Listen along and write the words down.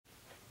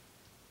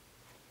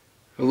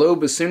Hello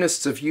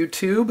bassoonists of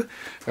YouTube.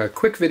 A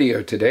quick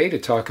video today to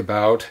talk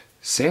about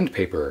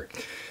sandpaper.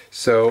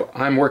 So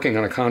I'm working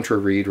on a contra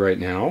reed right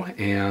now,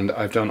 and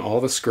I've done all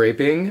the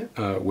scraping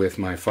with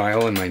my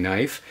file and my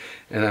knife,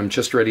 and I'm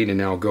just ready to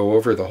now go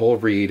over the whole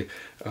reed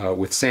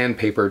with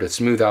sandpaper to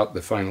smooth out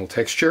the final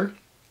texture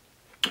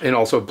and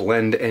also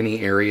blend any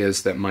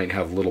areas that might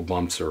have little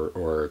bumps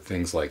or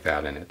things like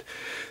that in it.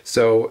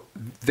 So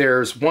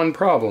there's one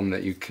problem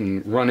that you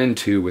can run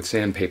into with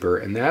sandpaper,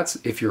 and that's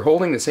if you're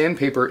holding the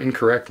sandpaper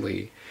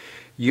incorrectly,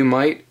 you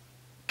might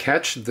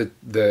catch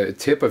the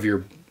tip of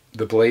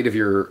the blade of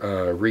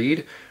your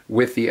reed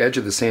with the edge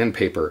of the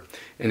sandpaper.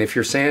 And if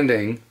you're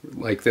sanding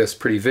like this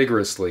pretty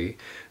vigorously,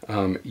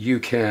 you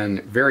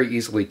can very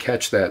easily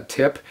catch that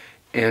tip,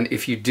 and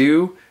if you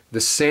do, the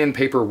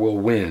sandpaper will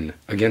win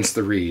against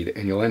the reed,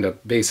 and you'll end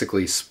up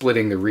basically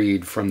splitting the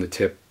reed from the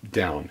tip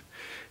down.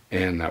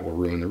 And that will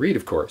ruin the reed,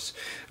 of course.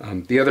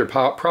 The other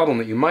problem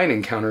that you might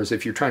encounter is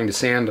if you're trying to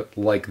sand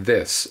like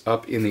this,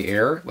 up in the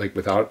air, like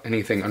without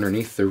anything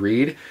underneath the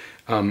reed,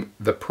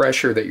 the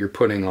pressure that you're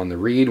putting on the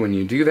reed when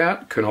you do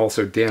that can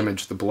also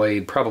damage the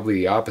blade, probably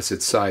the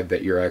opposite side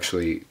that you're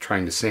actually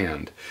trying to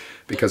sand,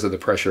 because of the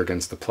pressure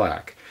against the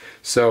plaque.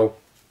 So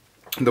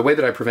the way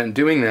that I prevent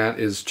doing that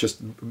is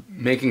just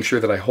making sure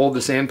that I hold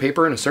the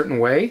sandpaper in a certain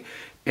way,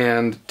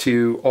 and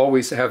to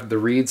always have the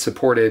reed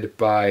supported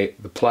by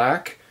the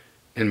plaque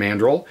and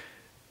mandrel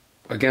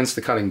against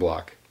the cutting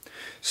block.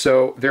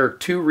 So there are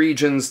two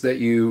regions that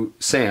you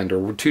sand,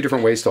 or two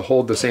different ways to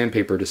hold the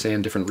sandpaper to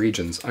sand different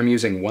regions. I'm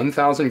using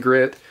 1000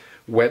 grit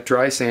wet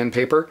dry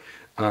sandpaper,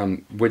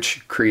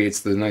 which creates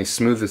the nice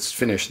smoothest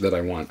finish that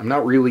I want. I'm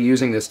not really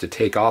using this to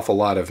take off a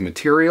lot of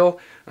material.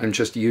 I'm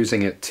just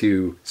using it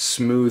to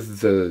smooth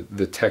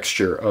the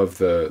texture of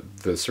the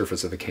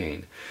surface of the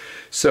cane.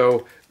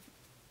 So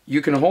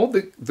you can hold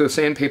the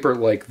sandpaper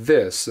like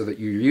this so that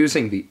you're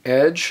using the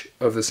edge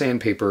of the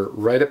sandpaper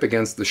right up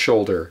against the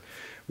shoulder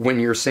when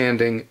you're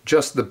sanding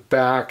just the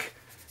back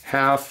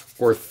half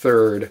or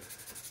third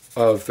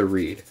of the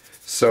reed.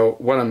 So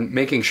what I'm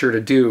making sure to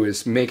do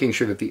is making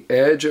sure that the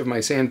edge of my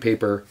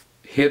sandpaper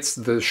hits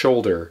the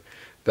shoulder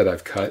that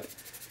I've cut,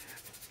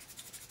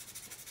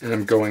 and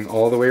I'm going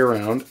all the way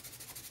around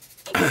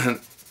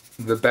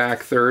the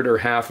back third or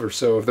half or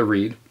so of the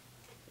reed,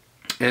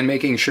 and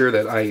making sure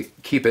that I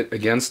keep it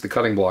against the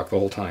cutting block the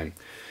whole time.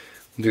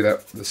 I'll do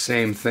that the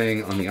same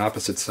thing on the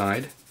opposite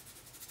side.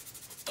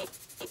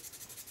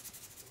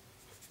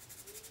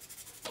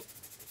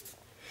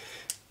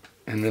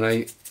 And then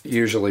I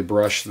usually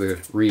brush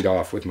the reed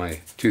off with my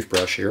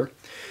toothbrush here.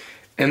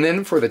 And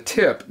then for the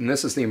tip, and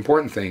this is the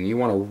important thing, you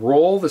want to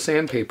roll the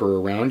sandpaper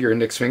around your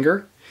index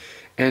finger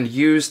and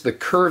use the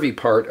curvy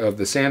part of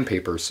the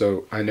sandpaper,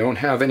 so I don't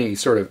have any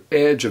sort of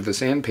edge of the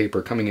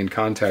sandpaper coming in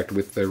contact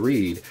with the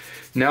reed.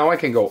 Now I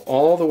can go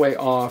all the way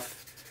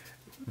off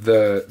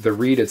the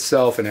reed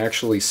itself and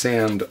actually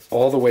sand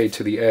all the way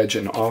to the edge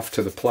and off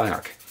to the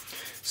plaque,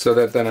 so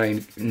that then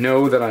I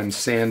know that I'm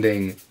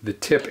sanding the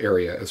tip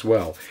area as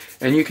well.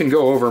 And you can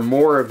go over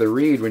more of the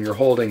reed when you're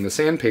holding the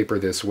sandpaper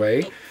this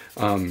way,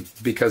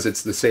 because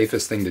it's the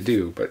safest thing to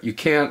do. But you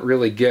can't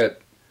really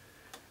get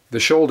the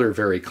shoulder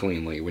very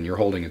cleanly when you're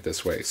holding it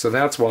this way. So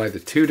that's why the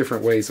two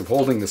different ways of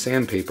holding the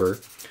sandpaper,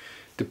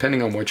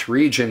 depending on which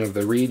region of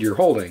the reed you're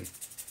holding,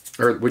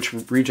 or which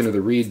region of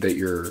the reed that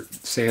you're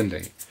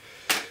sanding.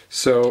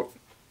 So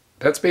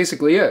that's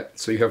basically it.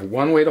 So you have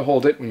one way to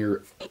hold it when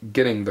you're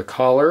getting the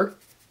collar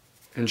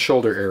and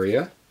shoulder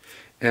area,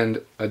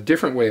 and a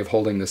different way of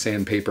holding the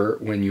sandpaper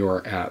when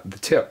you're at the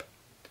tip.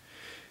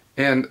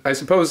 And I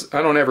suppose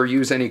I don't ever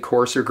use any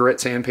coarser grit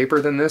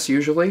sandpaper than this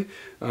usually,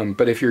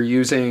 but if you're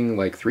using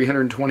like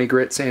 320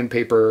 grit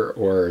sandpaper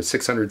or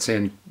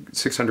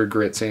 600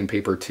 grit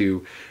sandpaper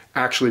to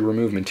actually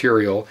remove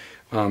material,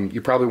 you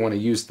probably want to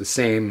use the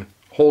same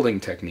holding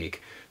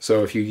technique.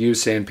 So if you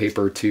use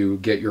sandpaper to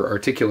get your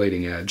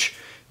articulating edge,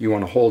 you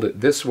want to hold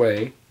it this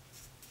way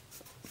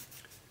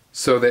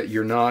so that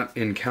you're not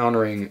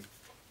encountering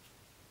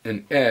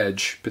an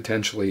edge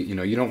potentially. You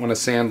know, you don't want to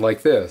sand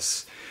like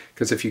this,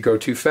 because if you go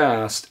too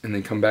fast and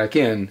then come back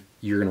in,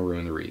 you're going to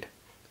ruin the reed.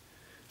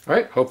 All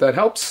right, hope that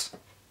helps.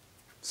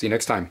 See you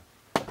next time.